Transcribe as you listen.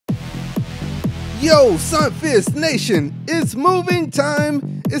Yo, Sunfist Nation, it's moving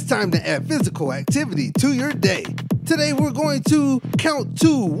time. It's time to add physical activity to your day. Today we're going to count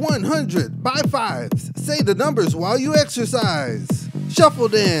to 100 by fives. Say the numbers while you exercise. Shuffle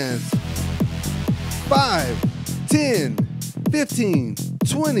dance. 5, 10, 15,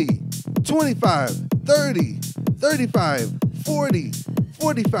 20, 25, 30, 35, 40,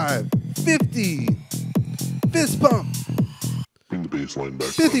 45, 50. Fist pump. Bring the baseline back.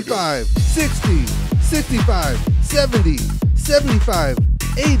 55, 60, 65, 70, 75,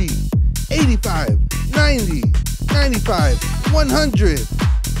 80, 85, 90, 95, 100.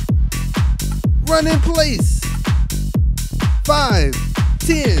 Run in place. 5,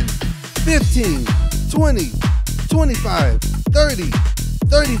 10, 15, 20, 25, 30,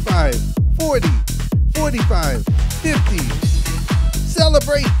 35, 40, 45, 50.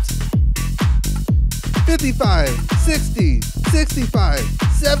 Celebrate. 55, 60, 65,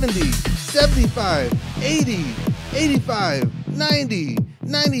 70, 75, 80, 85, 90,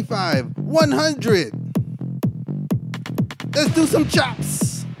 95, 100. Let's do some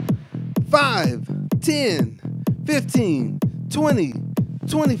chops. 5, 10, 15, 20,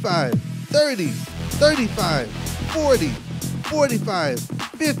 25, 30, 35, 40, 45,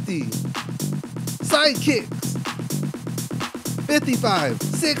 50. Side kicks. 55,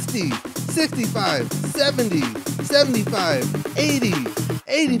 60, 65, 70, 75, 80,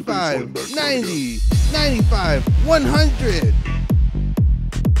 85, 90, 95, 100.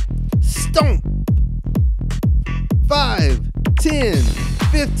 Stomp. 5, 10,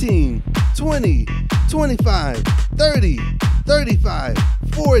 15, 20, 25, 30, 35,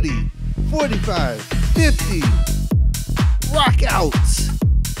 40, 45, 50. Rock out.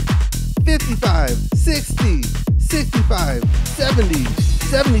 55, 60, 65, 70,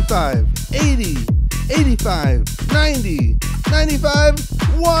 75, 80, 85, 90, 95,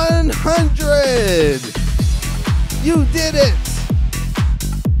 100. You did it.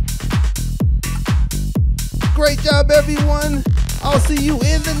 Great job, everyone. I'll see you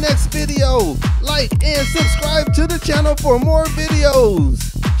in the next video. Like and subscribe to the channel for more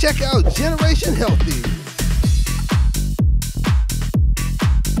videos. Check out Generation Healthy.